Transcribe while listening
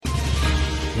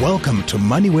Welcome to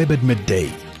MoneyWeb at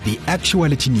Midday, the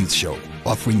actuality news show,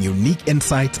 offering unique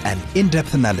insights and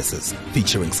in-depth analysis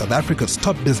featuring South Africa's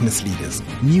top business leaders,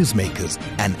 newsmakers,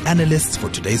 and analysts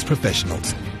for today's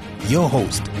professionals. Your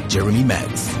host, Jeremy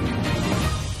Maggs.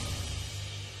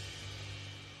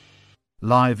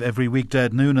 Live every weekday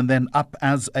at noon and then up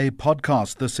as a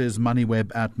podcast. This is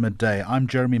MoneyWeb at Midday. I'm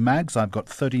Jeremy Maggs. I've got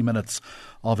 30 minutes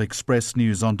of express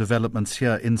news on developments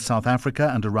here in South Africa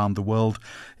and around the world,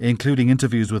 including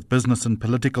interviews with business and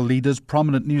political leaders,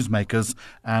 prominent newsmakers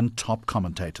and top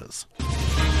commentators.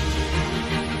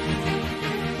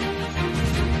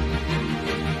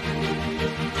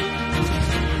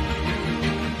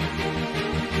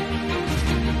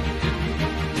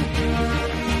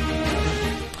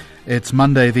 It's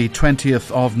Monday, the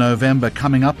 20th of November.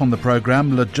 Coming up on the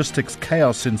programme, logistics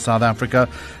chaos in South Africa,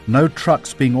 no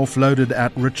trucks being offloaded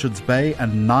at Richards Bay,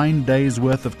 and 9 days'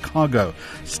 worth of cargo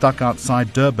stuck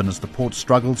outside Durban as the port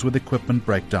struggles with equipment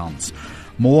breakdowns.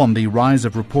 More on the rise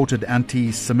of reported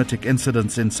anti-Semitic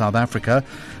incidents in South Africa,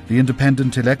 the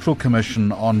Independent Electoral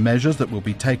Commission on measures that will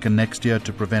be taken next year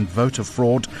to prevent voter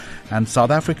fraud, and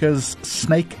South Africa's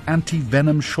snake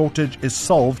anti-venom shortage is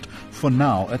solved, for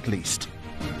now at least.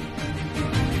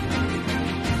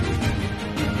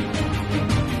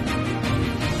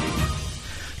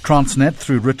 Transnet,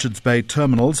 through Richards Bay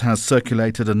Terminals, has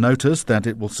circulated a notice that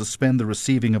it will suspend the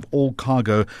receiving of all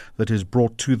cargo that is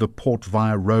brought to the port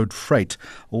via road freight,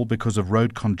 all because of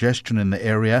road congestion in the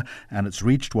area, and it's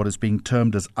reached what is being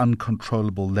termed as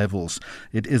uncontrollable levels.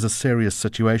 It is a serious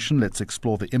situation. Let's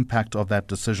explore the impact of that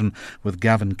decision with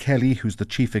Gavin Kelly, who's the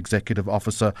Chief Executive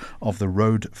Officer of the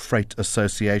Road Freight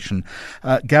Association.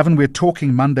 Gavin, we're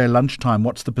talking Monday lunchtime.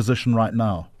 What's the position right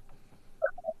now?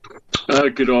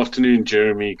 Good afternoon,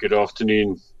 Jeremy. Good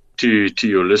afternoon to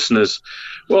your listeners.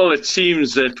 Well, it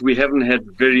seems that we haven't had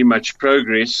very much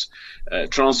progress.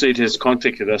 Transnet has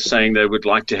contacted us saying they would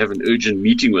like to have an urgent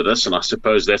meeting with us, and I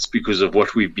suppose that's because of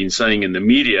what we've been saying in the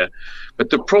media. But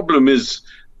the problem is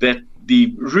that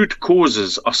the root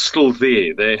causes are still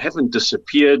there. They haven't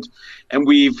disappeared, and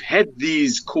we've had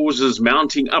these causes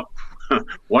mounting up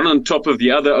one on top of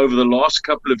the other over the last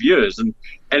couple of years,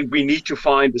 and we need to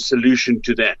find a solution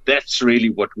to that. That's really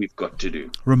what we've got to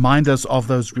do. Remind us of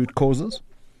those root causes.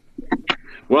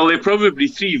 Well, there are probably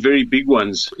three very big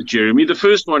ones, Jeremy. The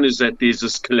first one is that there's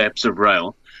this collapse of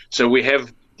rail. So we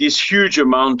have this huge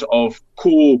amount of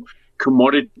core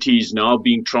commodities now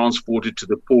being transported to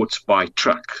the ports by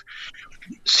truck.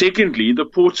 Secondly, the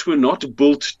ports were not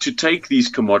built to take these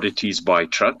commodities by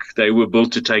truck. They were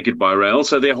built to take it by rail.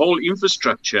 So their whole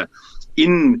infrastructure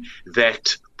in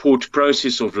that port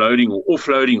process of loading or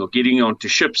offloading or getting onto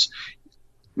ships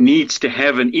needs to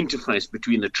have an interface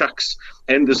between the trucks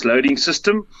and this loading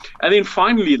system. And then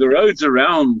finally, the roads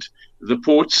around the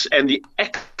ports and the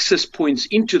access points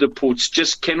into the ports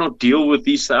just cannot deal with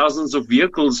these thousands of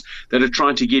vehicles that are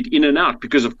trying to get in and out,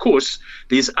 because, of course,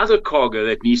 there's other cargo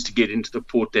that needs to get into the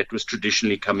port that was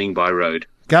traditionally coming by road.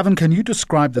 Gavin, can you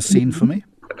describe the scene for me?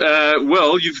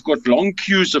 Well, you've got long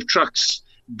queues of trucks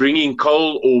bringing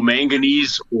coal or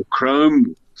manganese or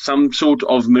chrome, some sort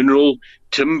of mineral,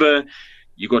 timber.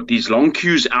 You've got these long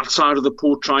queues outside of the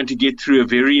port trying to get through a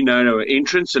very narrow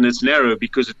entrance, and it's narrow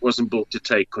because it wasn't built to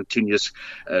take continuous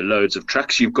loads of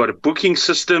trucks. You've got a booking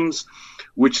systems,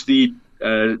 which the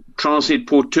Transnet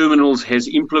Port Terminals has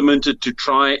implemented to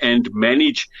try and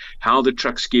manage how the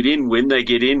trucks get in, when they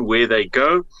get in, where they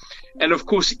go. And, of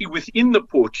course, within the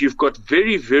port, you've got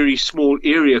very, very small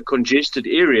area, congested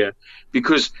area,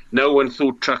 because no one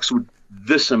thought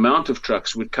this amount of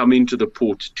trucks would come into the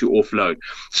port to offload.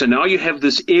 So now you have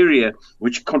this area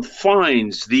which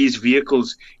confines these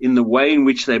vehicles in the way in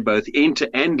which they both enter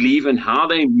and leave and how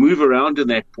they move around in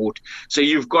that port. So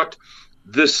you've got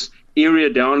this area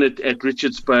down at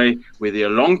Richards Bay where there are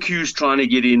long queues trying to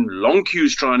get in, long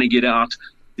queues trying to get out.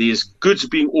 There's goods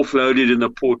being offloaded in the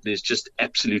port, and there's just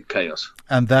absolute chaos.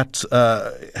 And that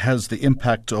has the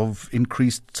impact of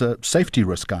increased safety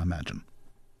risk, I imagine.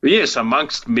 Yes,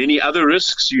 amongst many other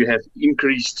risks, you have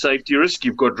increased safety risk.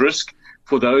 You've got risk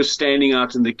for those standing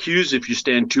out in the queues. If you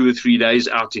stand 2 or 3 days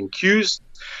out in queues,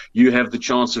 you have the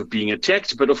chance of being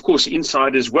attacked. But, of course,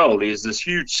 inside as well, there's this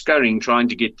huge scurrying trying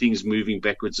to get things moving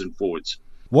backwards and forwards.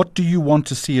 What do you want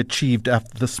to see achieved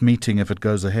at this meeting if it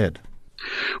goes ahead?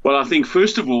 Well, I think,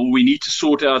 first of all, we need to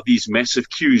sort out these massive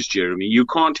queues, Jeremy. You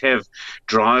can't have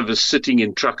drivers sitting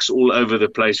in trucks all over the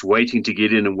place waiting to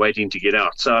get in and waiting to get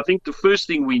out. So I think the first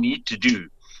thing we need to do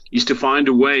is to find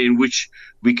a way in which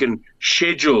we can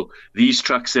schedule these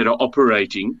trucks that are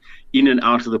operating in and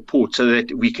out of the port so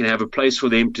that we can have a place for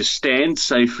them to stand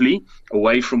safely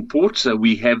away from port, so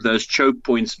we have those choke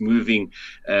points moving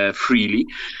freely.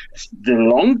 The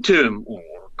long-term, or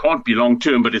can't be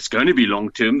long-term, but it's going to be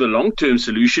long-term, the long-term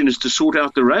solution is to sort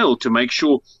out the rail to make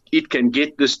sure it can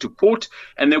get this to port,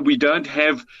 and that we don't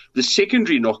have the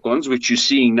secondary knock-ons, which you're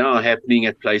seeing now happening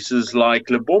at places like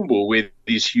Lebombo, where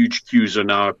these huge queues are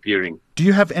now appearing. Do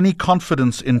you have any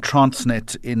confidence in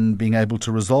Transnet in being able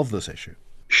to resolve this issue?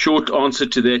 Short answer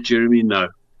to that, Jeremy, no.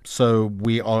 So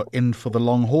we are in for the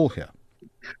long haul here?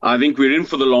 I think we're in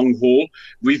for the long haul.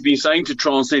 We've been saying to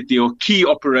Transnet there are key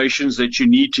operations that you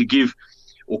need to give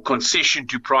or concession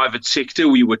to private sector.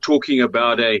 We were talking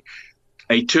about a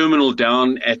terminal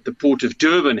down at the port of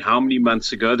Durban how many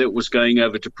months ago that was going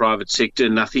over to private sector.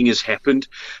 Nothing has happened.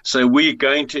 So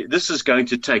this is going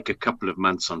to take a couple of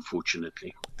months,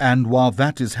 unfortunately. And while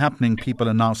that is happening, people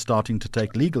are now starting to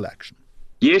take legal action.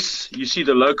 Yes, you see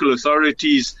the local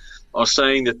authorities are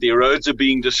saying that their roads are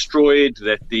being destroyed,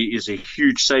 that there is a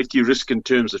huge safety risk in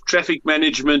terms of traffic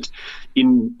management,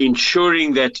 in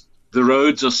ensuring that the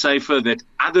roads are safer, that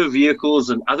other vehicles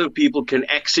and other people can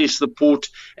access the port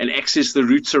and access the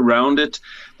routes around it.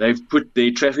 They've put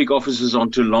their traffic officers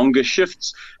onto longer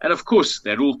shifts. And of course,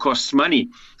 that all costs money.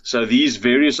 So these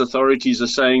various authorities are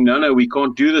saying, no, we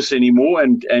can't do this anymore.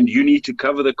 And you need to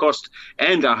cover the cost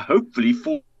and hopefully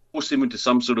force them into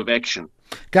some sort of action.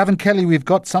 Gavin Kelly, we've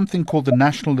got something called the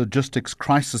National Logistics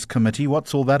Crisis Committee.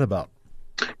 What's all that about?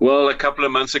 Well, a couple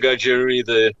of months ago, Jerry,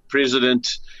 the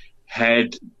president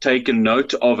had taken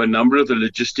note of a number of the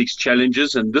logistics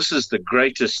challenges, and this is the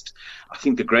greatest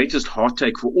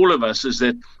heartache for all of us, is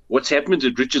that what's happened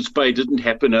at Richards Bay didn't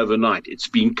happen overnight. It's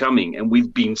been coming, and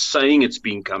we've been saying it's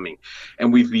been coming.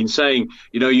 And we've been saying,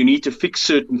 you need to fix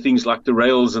certain things like the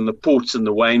rails and the ports and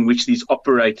the way in which these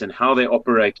operate and how they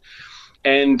operate.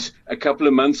 And a couple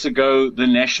of months ago, the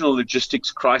National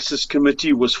Logistics Crisis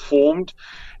Committee was formed.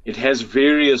 It has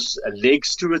various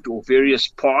legs to it, or various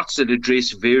parts that address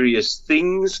various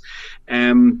things.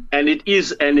 And it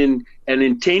is an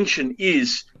intention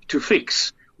is to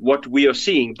fix what we are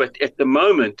seeing. But at the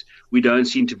moment, we don't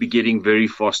seem to be getting very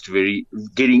fast,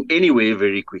 getting anywhere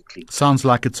very quickly. Sounds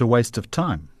like it's a waste of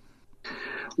time.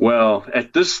 Well,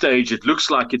 at this stage, it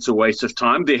looks like it's a waste of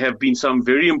time. There have been some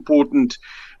very important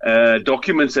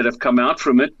documents that have come out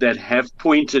from it that have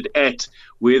pointed at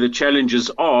where the challenges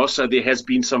are. So there has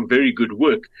been some very good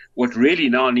work. What really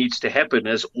now needs to happen,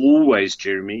 as always,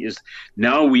 Jeremy, is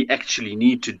now we actually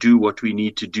need to do what we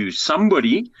need to do.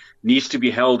 Somebody needs to be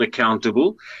held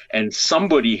accountable, and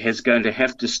somebody is going to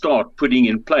have to start putting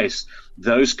in place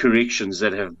those corrections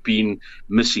that have been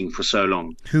missing for so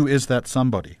long. Who is that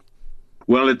somebody?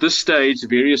 Well, at this stage,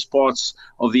 various parts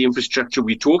of the infrastructure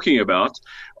we're talking about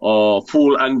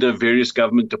fall under various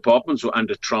government departments or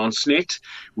under Transnet.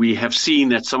 We have seen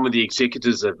that some of the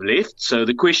executives have left. So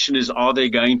the question is, are they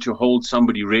going to hold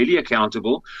somebody really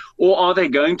accountable, or are they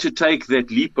going to take that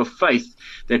leap of faith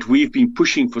that we've been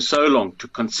pushing for so long to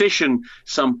concession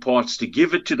some parts, to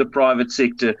give it to the private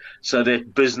sector so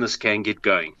that business can get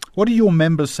going? What are your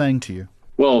members saying to you?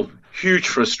 Well, huge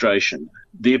frustration.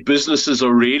 Their businesses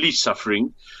are really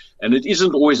suffering, and it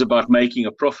isn't always about making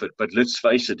a profit. But let's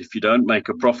face it, if you don't make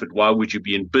a profit, why would you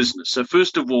be in business? So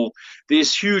first of all,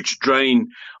 there's huge drain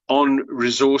on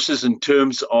resources in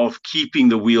terms of keeping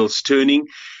the wheels turning.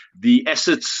 The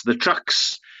assets, the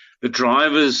trucks, the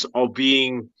drivers are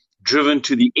being driven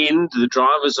to the end. The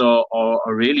drivers are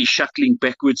really shuttling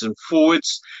backwards and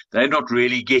forwards. They're not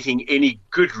really getting any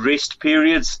good rest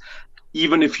periods.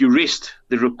 Even if you rest,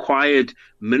 the required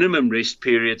minimum rest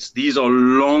periods, these are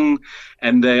long,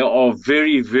 and they are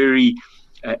very, very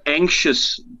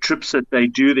anxious trips that they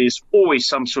do. There's always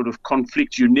some sort of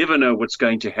conflict. You never know what's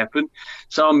going to happen.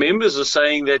 So our members are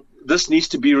saying that this needs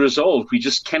to be resolved. We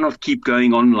just cannot keep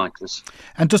going on like this.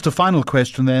 And just a final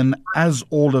question then, as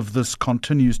all of this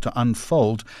continues to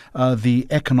unfold, the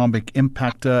economic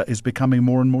impact is becoming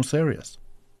more and more serious.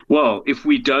 Well, if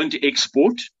we don't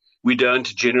export, we don't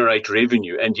generate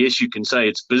revenue. And yes, you can say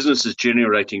it's businesses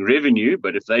generating revenue,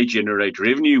 but if they generate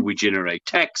revenue, we generate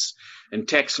tax. And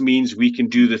tax means we can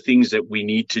do the things that we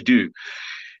need to do.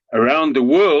 Around the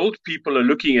world, people are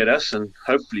looking at us and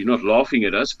hopefully not laughing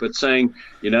at us, but saying,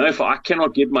 if I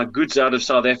cannot get my goods out of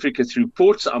South Africa through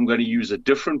ports, I'm going to use a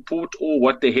different port, or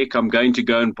what the heck, I'm going to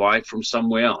go and buy it from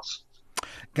somewhere else.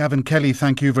 Gavin Kelly,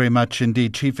 thank you very much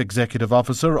indeed, Chief Executive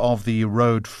Officer of the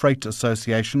Road Freight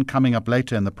Association. Coming up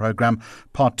later in the programme,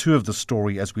 part 2 of the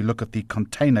story as we look at the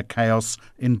container chaos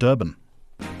in Durban.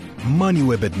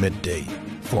 MoneyWeb at midday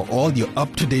for all your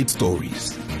up-to-date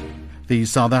stories. The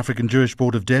South African Jewish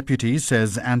Board of Deputies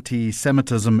says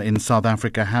anti-Semitism in South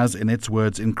Africa has, in its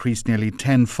words, increased nearly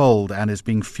tenfold and is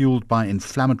being fueled by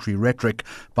inflammatory rhetoric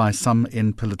by some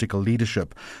in political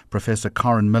leadership. Professor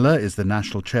Karen Miller is the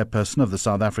national chairperson of the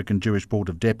South African Jewish Board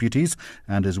of Deputies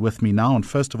and is with me now. And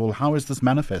first of all, how is this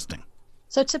manifesting?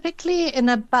 So typically in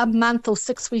a month or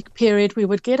 6-week period, we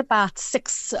would get about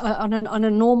six, on a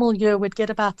normal year, we'd get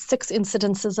about 6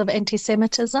 incidences of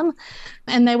anti-Semitism.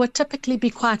 And they would typically be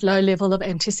quite low level of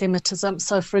anti-Semitism.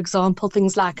 So, for example,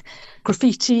 things like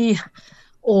graffiti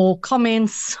or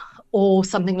comments or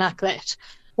something like that.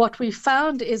 What we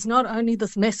found is not only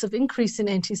this massive increase in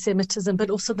anti-Semitism, but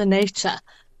also the nature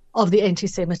of the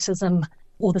anti-Semitism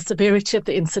or the severity of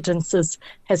the incidences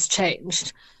has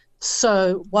changed.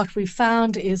 So what we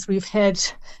found is we've had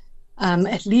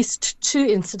at least 2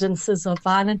 incidences of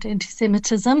violent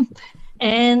anti-Semitism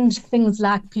and things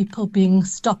like people being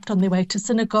stopped on their way to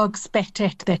synagogue, spat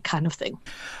at, that kind of thing.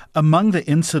 Among the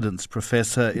incidents,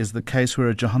 Professor, is the case where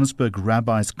a Johannesburg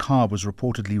rabbi's car was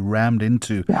reportedly rammed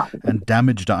into and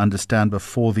damaged, I understand,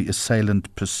 before the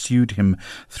assailant pursued him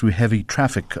through heavy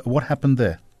traffic. What happened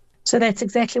there? So that's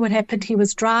exactly what happened. He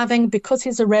was driving. Because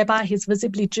he's a rabbi, he's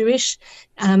visibly Jewish,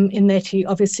 in that he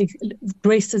obviously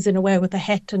dresses in a way with a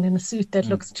hat and in a suit that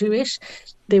looks Jewish.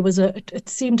 There was it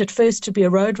seemed at first to be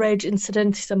a road rage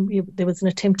incident. There was an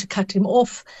attempt to cut him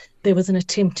off. There was an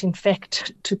attempt, in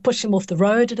fact, to push him off the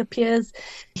road, it appears.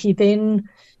 He then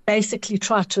basically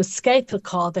tried to escape the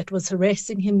car that was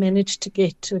harassing him, managed to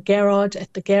get to a garage.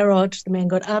 At the garage, the man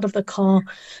got out of the car,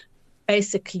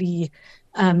 basically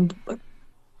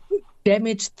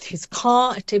damaged his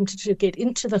car, attempted to get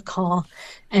into the car,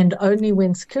 and only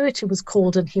when security was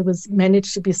called and he was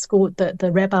managed to be escorted,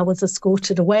 the rabbi was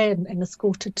escorted away and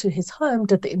escorted to his home,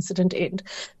 did the incident end.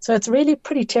 So it's really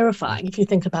pretty terrifying if you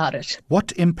think about it.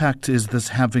 What impact is this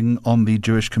having on the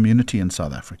Jewish community in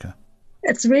South Africa?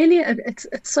 It's really, it's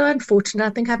so unfortunate.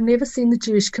 I think I've never seen the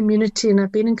Jewish community, and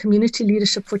I've been in community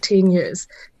leadership for 10 years.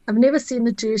 I've never seen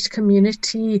the Jewish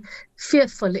community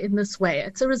fearful in this way.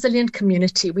 It's a resilient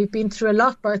community. We've been through a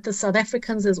lot, both as South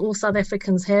Africans, as all South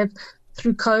Africans have,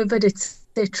 through COVID,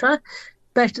 etc.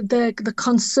 But the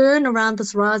concern around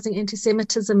this rising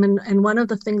anti-Semitism, and one of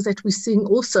the things that we're seeing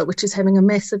also, which is having a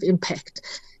massive impact,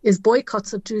 is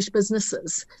boycotts of Jewish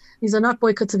businesses. These are not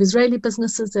boycotts of Israeli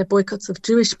businesses, they're boycotts of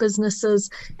Jewish businesses,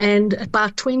 and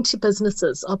about 20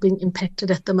 businesses are being impacted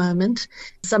at the moment.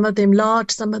 Some of them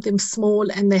large, some of them small,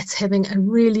 and that's having a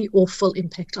really awful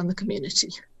impact on the community.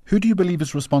 Who do you believe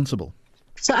is responsible?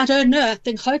 So I don't know. I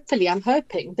think I'm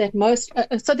hoping that most,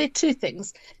 so there are 2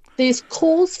 things. There's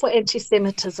calls for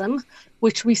anti-Semitism,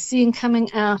 which we're seeing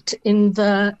coming out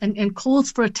and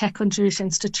calls for attack on Jewish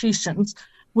institutions,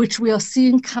 which we are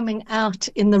seeing coming out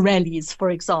in the rallies, for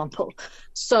example.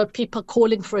 So people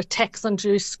calling for attacks on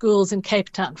Jewish schools in Cape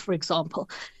Town, for example.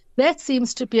 That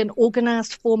seems to be an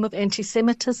organized form of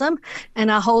anti-Semitism,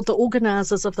 and I hold the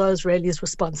organizers of those rallies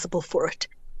responsible for it.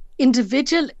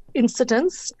 Individual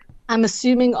incidents, I'm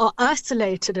assuming, are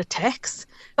isolated attacks,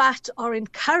 but are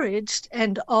encouraged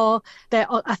and I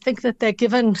think that they're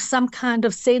given some kind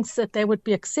of sense that they would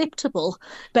be acceptable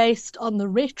based on the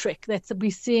rhetoric that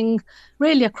we're seeing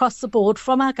really across the board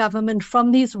from our government,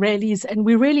 from these rallies, and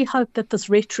we really hope that this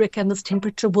rhetoric and this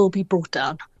temperature will be brought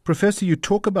down. Professor, you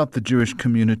talk about the Jewish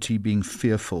community being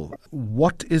fearful.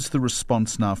 What is the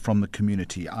response now from the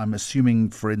community? I'm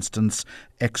assuming, for instance,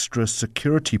 extra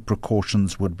security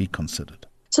precautions would be considered.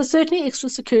 So certainly extra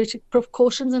security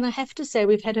precautions, and I have to say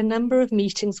we've had a number of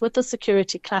meetings with the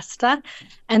security cluster,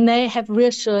 and they have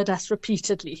reassured us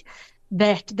repeatedly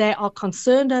that they are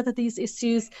concerned over these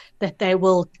issues, that they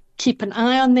will keep an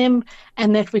eye on them,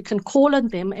 and that we can call on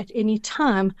them at any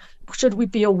time should we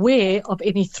be aware of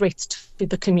any threats to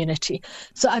the community.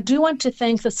 So I do want to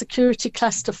thank the security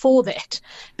cluster for that,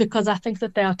 because I think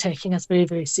that they are taking us very,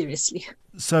 very seriously.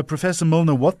 So, Professor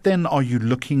Milner, what then are you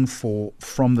looking for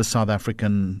from the South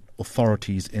African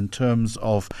authorities in terms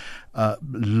of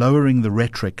lowering the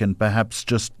rhetoric and perhaps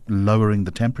just lowering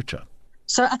the temperature?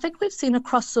 So I think we've seen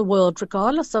across the world,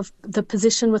 regardless of the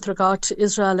position with regard to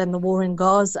Israel and the war in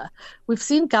Gaza, we've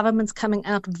seen governments coming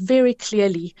out very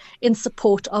clearly in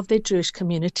support of their Jewish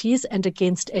communities and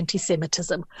against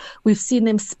anti-Semitism. We've seen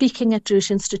them speaking at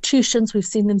Jewish institutions. We've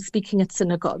seen them speaking at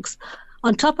synagogues.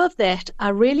 On top of that, I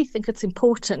really think it's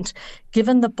important,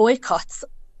 given the boycotts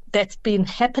that's been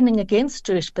happening against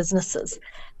Jewish businesses,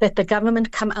 that the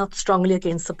government come out strongly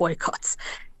against the boycotts.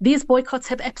 These boycotts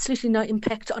have absolutely no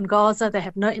impact on Gaza. They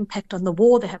have no impact on the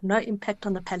war. They have no impact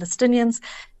on the Palestinians.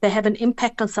 They have an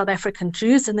impact on South African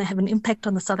Jews, and they have an impact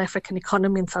on the South African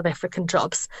economy and South African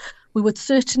jobs. We would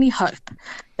certainly hope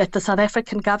that the South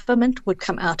African government would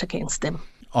come out against them.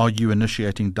 Are you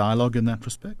initiating dialogue in that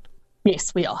respect?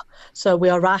 Yes, we are. So we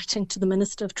are writing to the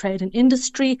Minister of Trade and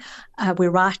Industry.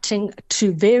 We're writing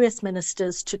to various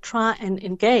ministers to try and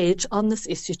engage on this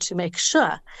issue to make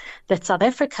sure that South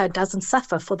Africa doesn't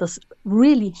suffer for this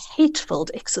really hate-filled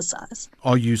exercise.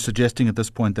 Are you suggesting at this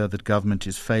point, though, that government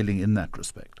is failing in that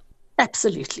respect?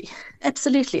 Absolutely.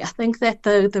 Absolutely. I think that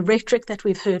the rhetoric that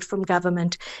we've heard from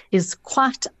government is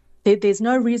quite... There's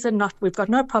no reason not. We've got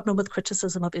no problem with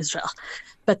criticism of Israel.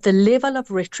 But the level of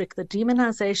rhetoric, the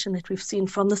demonization that we've seen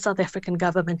from the South African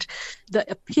government, the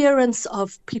appearance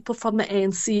of people from the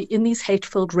ANC in these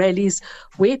hate-filled rallies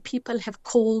where people have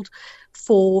called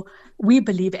for, we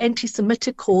believe,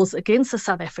 anti-Semitic calls against the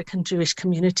South African Jewish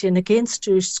community and against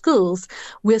Jewish schools,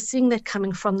 we're seeing that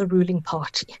coming from the ruling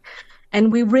party.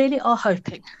 And we really are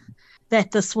hoping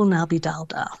that this will now be dialed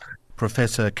down.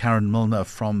 Professor Karen Milner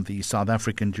from the South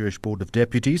African Jewish Board of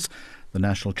Deputies, the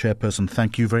national chairperson,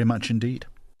 thank you very much indeed.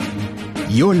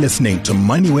 You're listening to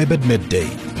MoneyWeb at Midday.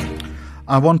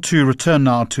 I want to return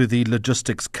now to the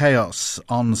logistics chaos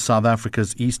on South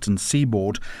Africa's eastern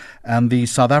seaboard. And the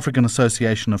South African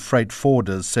Association of Freight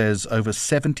Forwarders says over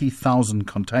 70,000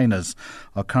 containers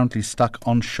are currently stuck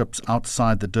on ships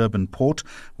outside the Durban port,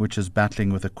 which is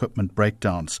battling with equipment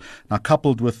breakdowns. Now,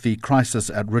 coupled with the crisis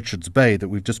at Richards Bay that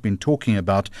we've just been talking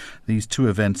about, these two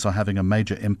events are having a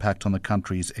major impact on the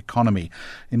country's economy.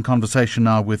 In conversation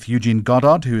now with Eugene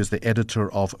Goddard, who is the editor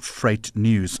of Freight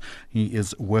News. He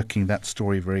is working that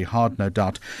story very hard, no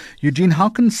doubt. Eugene, how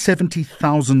can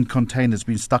 70,000 containers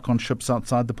be stuck on ships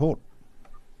outside the port?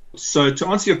 So to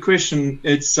answer your question,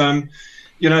 it's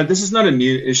this is not a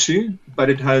new issue, but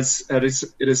it has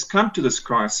come to this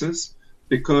crisis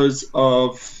because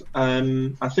of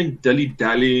I think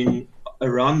dilly-dallying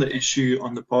around the issue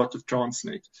on the part of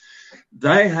Transnet.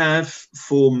 They have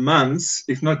for months,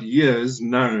 if not years,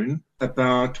 known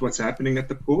about what's happening at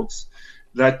the ports.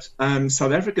 That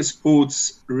South Africa's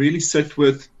ports really sit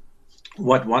with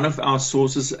what one of our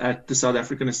sources at the South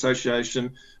African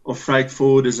Association of Freight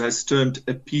Forwarders has termed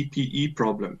a PPE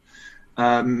problem.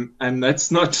 And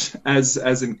that's not as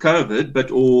in COVID,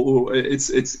 but or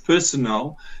it's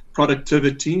personnel,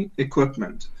 productivity,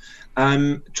 equipment.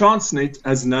 Transnet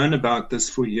has known about this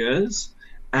for years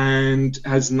and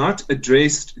has not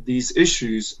addressed these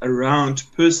issues around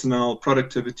personnel,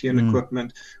 productivity and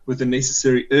equipment with the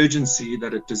necessary urgency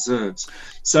that it deserves.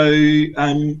 So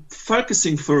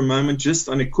focusing for a moment just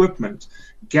on equipment,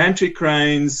 gantry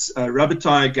cranes, rubber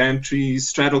tire gantries,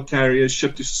 straddle carriers,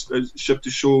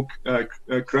 ship-to-shore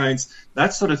cranes,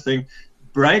 that sort of thing,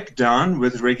 break down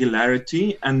with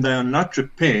regularity and they are not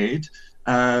repaired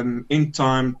in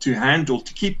time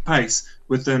to keep pace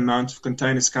with the amount of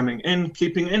containers coming in,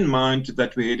 keeping in mind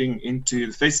that we're heading into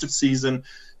the festive season,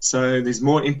 so there's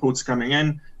more imports coming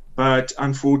in. But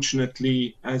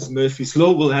unfortunately, as Murphy's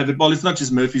Law will have it, well, it's not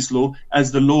just Murphy's Law,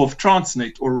 as the law of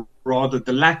Transnet, or rather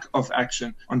the lack of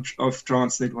action of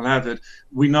Transnet will have it,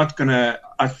 we're not going to,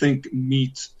 I think,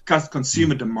 meet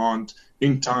consumer demand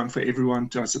in time for everyone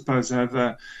to, I suppose, have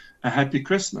a happy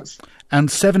Christmas.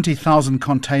 And 70,000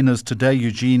 containers today,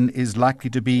 Eugene, is likely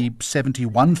to be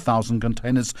 71,000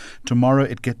 containers tomorrow.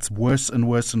 It gets worse and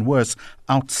worse and worse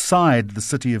outside the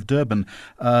city of Durban.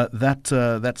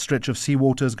 That stretch of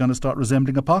seawater is going to start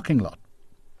resembling a parking lot.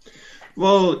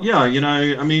 Well, yeah,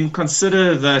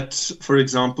 consider that, for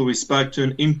example, we spoke to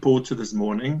an importer this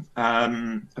morning,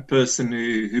 a person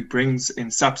who brings in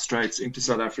substrates into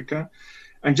South Africa.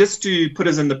 And just to put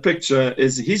us in the picture,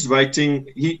 is he's waiting.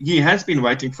 He has been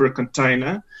waiting for a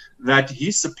container that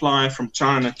his supplier from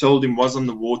China told him was on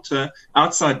the water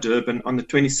outside Durban on the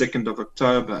 22nd of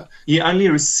October. He only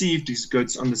received his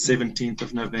goods on the 17th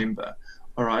of November.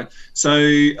 All right.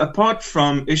 So apart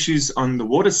from issues on the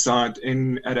water side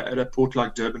at a port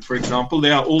like Durban, for example,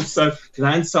 there are also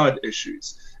landside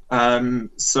issues. And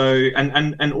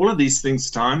all of these things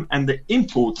time, and the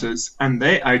importers and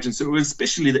their agents,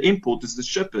 especially the importers, the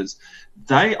shippers,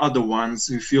 they are the ones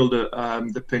who feel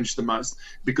the pinch the most,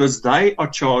 because they are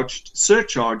charged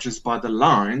surcharges by the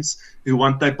lines who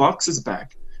want their boxes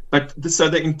back. So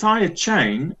the entire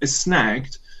chain is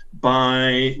snagged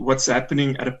by what's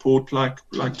happening at a port like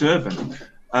Durban.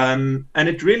 And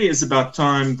it really is about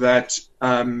time that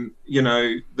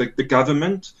the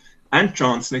government and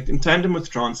Transnet, in tandem with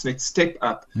Transnet, step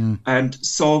up and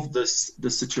solve this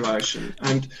situation.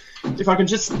 And if I can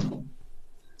just...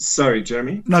 Sorry,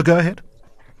 Jeremy. No, go ahead.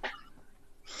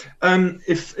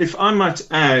 If I might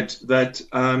add that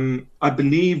I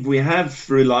believe we have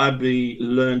reliably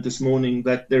learned this morning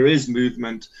that there is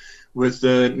movement with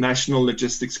the National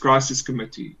Logistics Crisis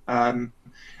Committee.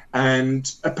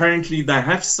 And apparently they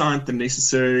have signed the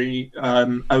necessary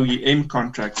OEM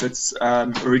contracts, that's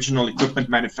original equipment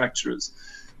manufacturers,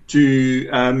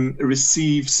 to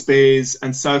receive spares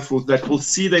and so forth that will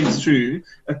see them through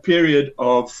a period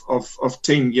of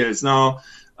 10 years. Now,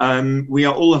 we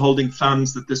are all holding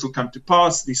thumbs that this will come to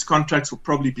pass. These contracts will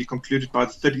probably be concluded by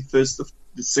the 31st of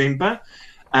December,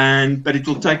 but it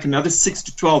will take another 6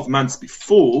 to 12 months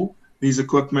before these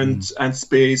equipment and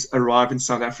spares arrive in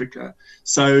South Africa.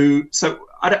 So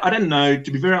I don't know.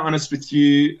 To be very honest with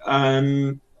you,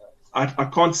 I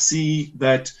can't see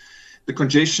that the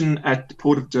congestion at the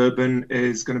Port of Durban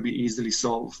is going to be easily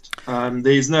solved.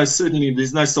 There's no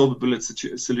silver bullet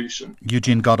solution.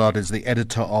 Eugene Goddard is the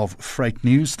editor of Freight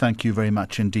News. Thank you very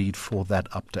much indeed for that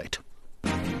update.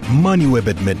 MoneyWeb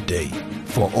at midday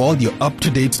for all your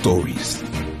up-to-date stories.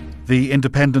 The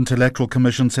Independent Electoral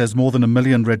Commission says more than 1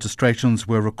 million registrations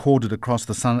were recorded across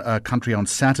the country on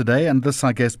Saturday, and this,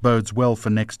 I guess, bodes well for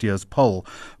next year's poll.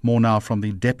 More now from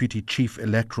the Deputy Chief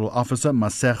Electoral Officer,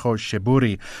 Masego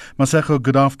Sheburi. Masego,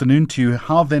 good afternoon to you.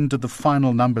 How then did the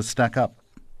final numbers stack up?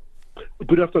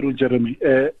 Good afternoon, Jeremy.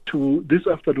 This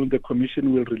afternoon, the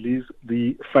Commission will release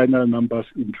the final numbers,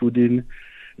 including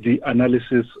the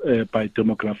analysis by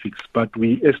demographics. But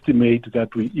we estimate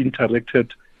that we interacted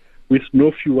with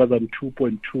no fewer than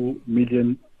 2.2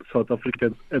 million South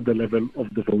Africans at the level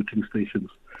of the voting stations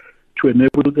to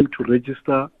enable them to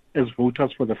register as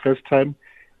voters for the first time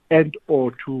and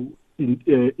or to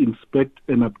inspect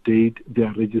and update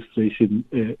their registration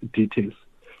details.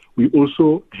 We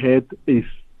also had a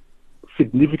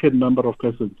significant number of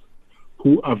persons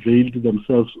who availed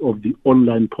themselves of the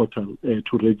online portal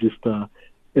to register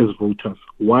as voters.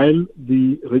 While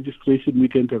the registration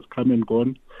weekend has come and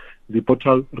gone, the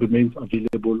portal remains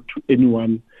available to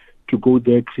anyone to go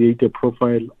there, create a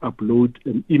profile, upload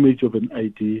an image of an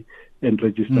ID, and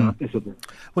register as a voter.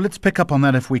 Well, let's pick up on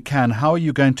that if we can. How are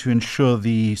you going to ensure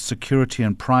the security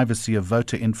and privacy of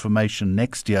voter information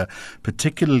next year,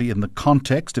 particularly in the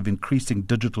context of increasing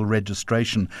digital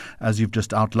registration, as you've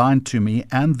just outlined to me?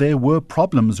 And there were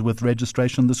problems with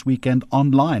registration this weekend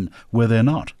online, were there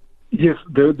not? Yes,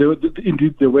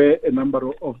 indeed, there were a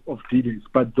number of delays,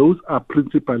 but those are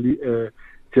principally,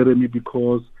 Jeremy,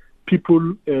 because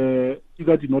people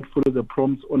either did not follow the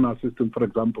prompts on our system. For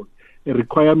example, a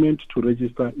requirement to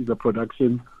register is a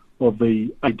production of a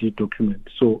ID document.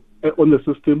 So on the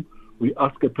system, we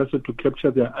ask a person to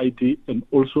capture their ID and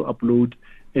also upload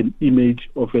an image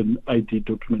of an ID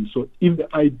document. So if the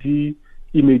ID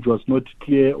image was not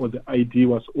clear or the ID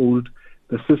was old,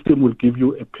 the system will give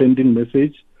you a pending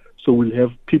message. So we'll have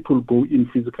people go in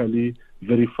physically,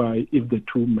 verify if the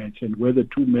two match, and where the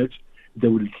two match, they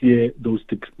will clear those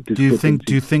discrepancies.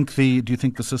 Do you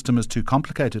think the system is too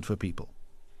complicated for people?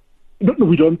 No,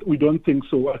 we don't think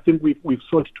so. I think we've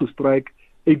sought to strike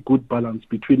a good balance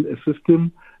between a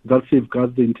system that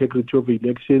safeguards the integrity of the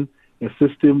election, a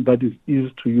system that is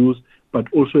easy to use, but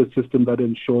also a system that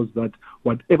ensures that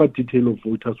whatever detail of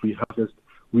voters we harvest,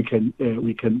 we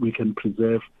can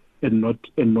preserve and not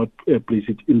place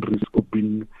it in risk of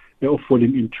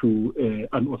falling into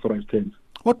unauthorized hands.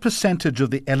 What percentage of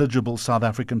the eligible South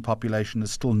African population is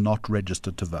still not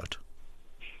registered to vote?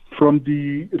 From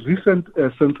the recent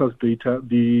census data,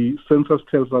 the census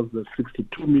tells us that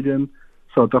 62 million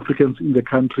South Africans in the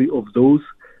country. Of those,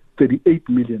 38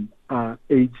 million are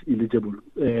age eligible.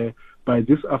 By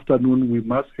this afternoon, we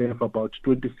must have about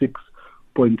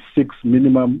 26.6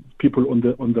 minimum people on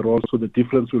the roll, so the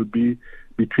difference will be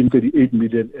between 38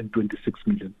 million and 26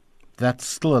 million. That's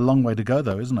still a long way to go,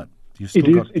 though, isn't it? You've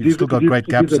still got great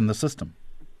gaps in the system.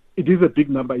 It is a big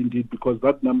number indeed, because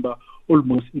that number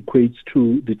almost equates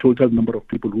to the total number of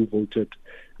people who voted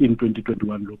in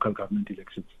 2021 local government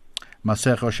elections.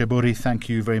 Masego Sheburi, thank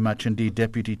you very much indeed,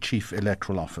 Deputy Chief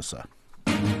Electoral Officer.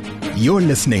 You're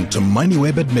listening to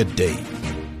MoneyWeb at midday.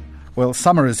 Well,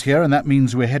 summer is here, and that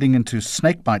means we're heading into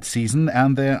snakebite season,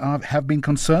 and there have been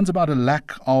concerns about a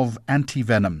lack of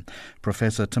anti-venom.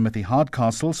 Professor Timothy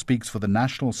Hardcastle speaks for the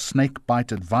National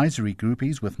Snakebite Advisory Group.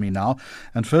 He's with me now.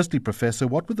 And firstly, Professor,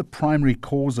 what were the primary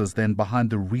causes then behind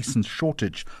the recent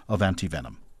shortage of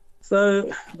anti-venom?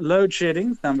 So, load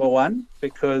shedding, number one,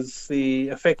 because the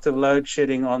effect of load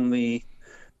shedding on the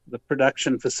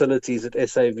production facilities at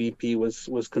SAVP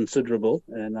was considerable,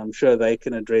 and I'm sure they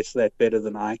can address that better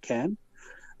than I can.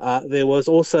 There was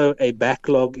also a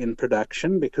backlog in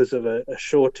production because of a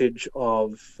shortage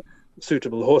of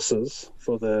suitable horses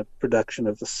for the production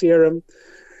of the serum.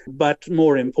 But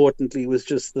more importantly was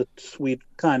just that we'd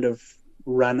kind of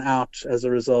run out as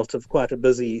a result of quite a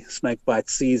busy snakebite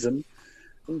season.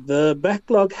 The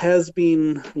backlog has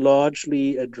been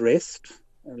largely addressed.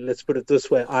 Let's put it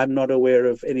this way, I'm not aware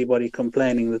of anybody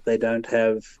complaining that they don't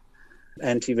have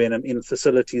antivenom in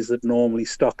facilities that normally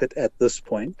stock it at this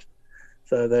point.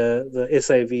 So the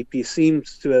SAVP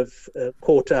seems to have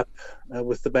caught up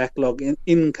with the backlog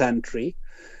in country.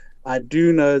 I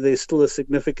do know there's still a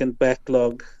significant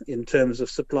backlog in terms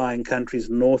of supplying countries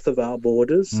north of our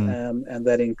borders, and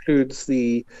that includes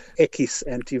the Echis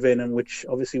antivenom, which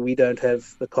obviously we don't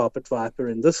have the carpet viper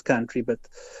in this country, but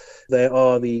they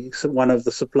are one of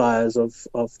the suppliers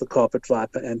of the carpet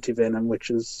viper antivenom,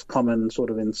 which is common sort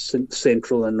of in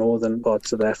central and northern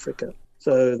parts of Africa.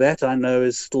 So that I know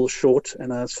is still short.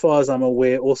 And as far as I'm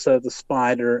aware, also the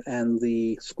spider and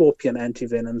the scorpion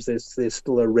antivenoms, there's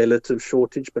still a relative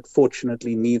shortage, but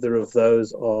fortunately neither of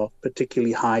those are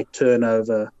particularly high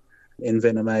turnover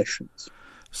envenomations.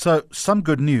 So some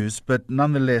good news, but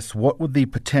nonetheless, what would the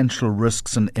potential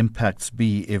risks and impacts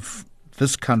be if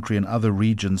this country and other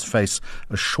regions face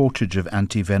a shortage of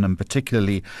antivenom,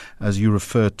 particularly as you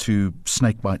refer to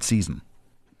snakebite season?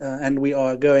 And we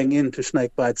are going into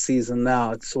snakebite season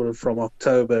now. It's sort of from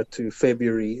October to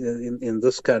February in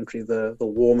this country, the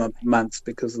warmer months,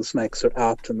 because the snakes are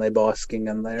out and they're basking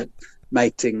and they're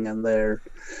mating and they're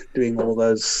doing all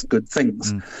those good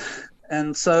things.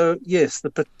 And so, yes, the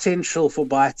potential for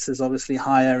bites is obviously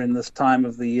higher in this time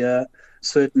of the year.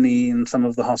 Certainly in some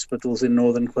of the hospitals in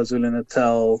northern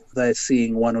KwaZulu-Natal, they're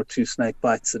seeing 1 or 2 snake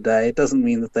bites a day. It doesn't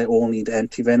mean that they all need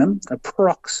antivenom.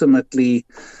 Approximately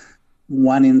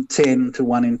 1 in 10 to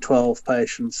 1 in 12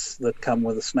 patients that come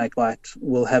with a snake bite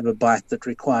will have a bite that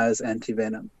requires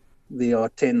antivenom. There are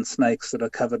 10 snakes that are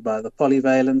covered by the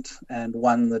polyvalent and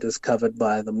 1 that is covered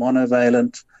by the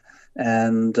monovalent.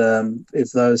 And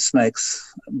if those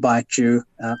snakes bite you,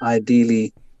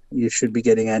 ideally you should be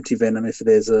getting antivenom if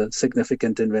there's a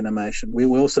significant envenomation. We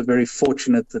were also very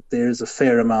fortunate that there is a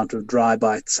fair amount of dry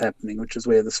bites happening, which is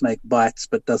where the snake bites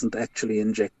but doesn't actually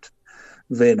inject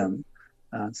venom.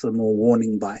 So more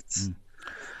warning bites.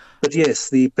 But yes,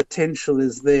 the potential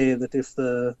is there that if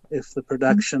the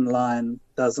production line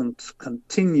doesn't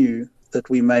continue, that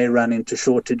we may run into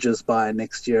shortages by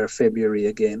next year, February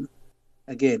again.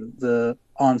 Again, the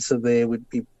answer there would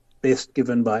be best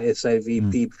given by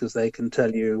SAVP because they can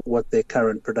tell you what their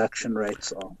current production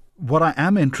rates are. What I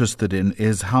am interested in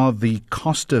is how the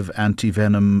cost of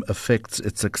antivenom affects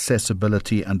its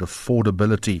accessibility and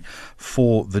affordability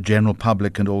for the general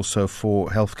public and also for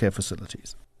healthcare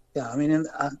facilities. Yeah, I mean,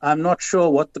 I'm not sure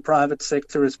what the private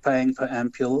sector is paying per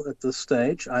ampule at this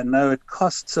stage. I know it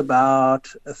costs about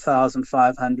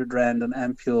 1,500 Rand an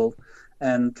ampule.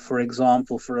 And for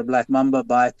example, for a black mamba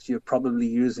bite, you're probably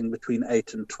using between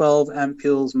 8 and 12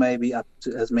 ampules, maybe up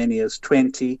to as many as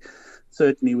 20.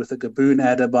 Certainly with a gaboon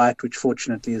adder bite, which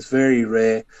fortunately is very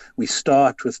rare, we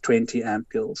start with 20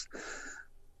 ampules.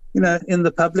 You know, in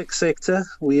the public sector,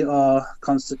 we are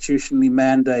constitutionally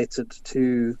mandated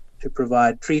to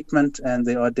provide treatment, and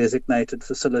there are designated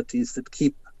facilities that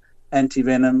keep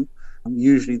antivenom.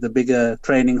 Usually the bigger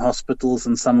training hospitals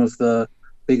and some of the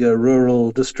bigger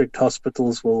rural district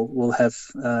hospitals will have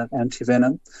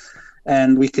antivenom.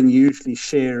 And we can usually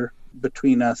share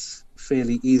between us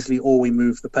fairly easily, or we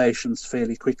move the patients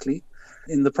fairly quickly.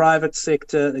 In the private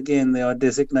sector, again, there are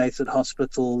designated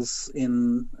hospitals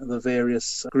in the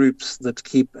various groups that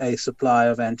keep a supply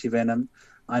of antivenom.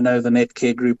 I know the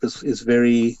Netcare group is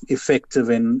very effective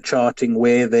in charting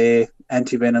where their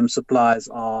antivenom supplies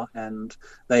are, and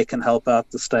they can help out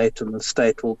the state, and the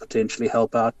state will potentially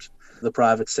help out the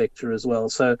private sector as well.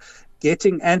 So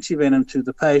getting antivenom to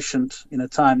the patient in a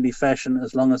timely fashion,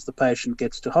 as long as the patient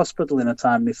gets to hospital in a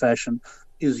timely fashion,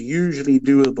 is usually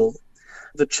doable.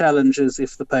 The challenge is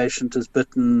if the patient is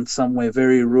bitten somewhere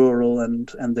very rural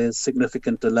and there's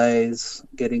significant delays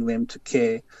getting them to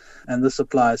care. And this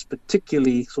applies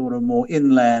particularly sort of more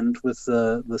inland with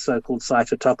the so-called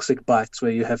cytotoxic bites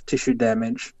where you have tissue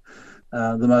damage,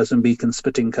 the Mozambican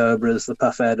spitting cobras, the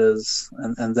puff adders,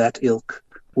 and that ilk.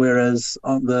 Whereas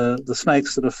on the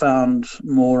snakes that are found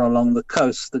more along the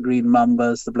coast, the green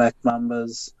mambas, the black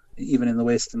mambas, even in the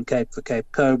Western Cape, the Cape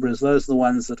cobras, those are the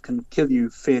ones that can kill you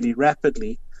fairly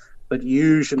rapidly. But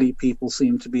usually people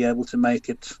seem to be able to make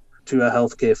it to a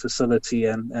healthcare facility,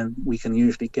 and we can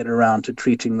usually get around to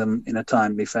treating them in a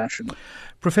timely fashion.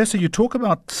 Professor, you talk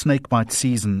about snakebite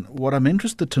season. What I'm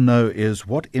interested to know is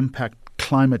what impact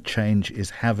climate change is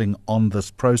having on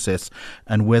this process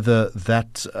and whether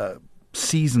that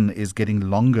season is getting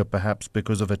longer, perhaps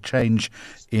because of a change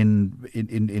in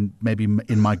maybe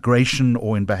in migration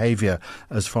or in behavior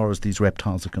as far as these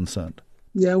reptiles are concerned?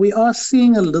 Yeah, we are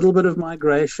seeing a little bit of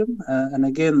migration. And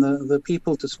again, the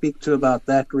people to speak to about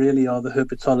that really are the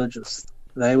herpetologists.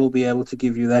 They will be able to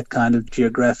give you that kind of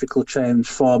geographical change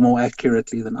far more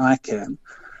accurately than I can.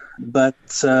 But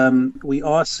we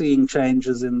are seeing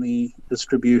changes in the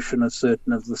distribution of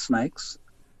certain of the snakes.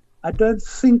 I don't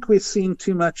think we're seeing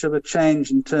too much of a change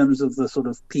in terms of the sort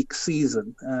of peak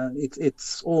season.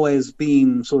 It's always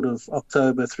been sort of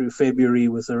October through February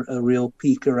with a real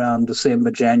peak around December,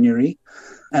 January.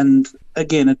 And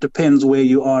again, it depends where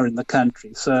you are in the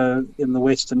country. So in the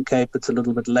Western Cape, it's a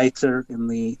little bit later. In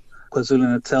the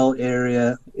KwaZulu-Natal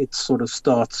area, it sort of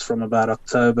starts from about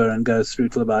October and goes through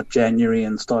till about January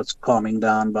and starts calming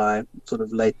down by sort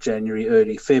of late January,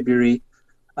 early February.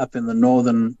 Up in the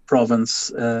northern province,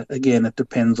 again, it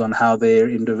depends on how their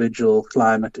individual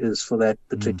climate is for that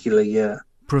particular year.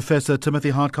 Professor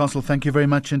Timothy Hardcastle, thank you very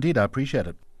much indeed. I appreciate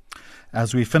it.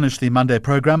 As we finish the Monday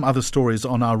programme, other stories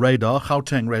on our radar.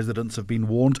 Gauteng residents have been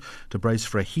warned to brace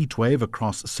for a heat wave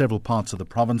across several parts of the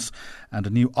province. And a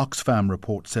new Oxfam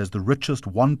report says the richest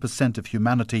 1% of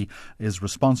humanity is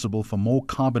responsible for more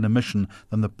carbon emission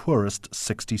than the poorest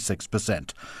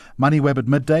 66%. MoneyWeb at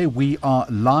midday. We are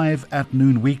live at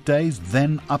noon weekdays,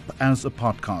 then up as a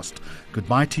podcast.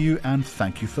 Goodbye to you and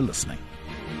thank you for listening.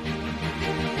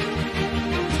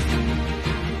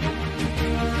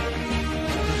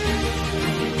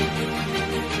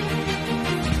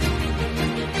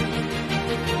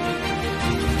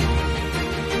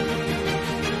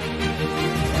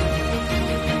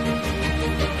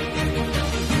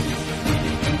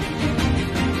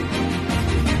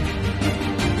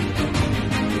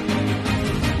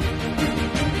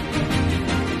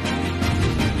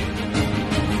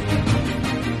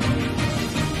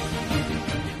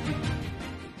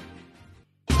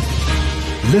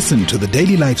 Listen to the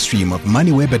daily live stream of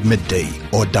MoneyWeb at midday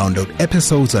or download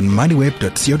episodes on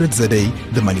moneyweb.co.za,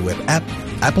 the MoneyWeb app,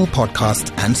 Apple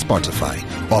Podcasts and Spotify,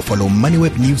 or follow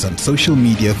MoneyWeb News on social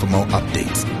media for more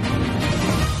updates.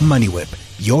 MoneyWeb,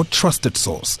 your trusted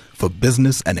source for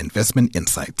business and investment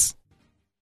insights.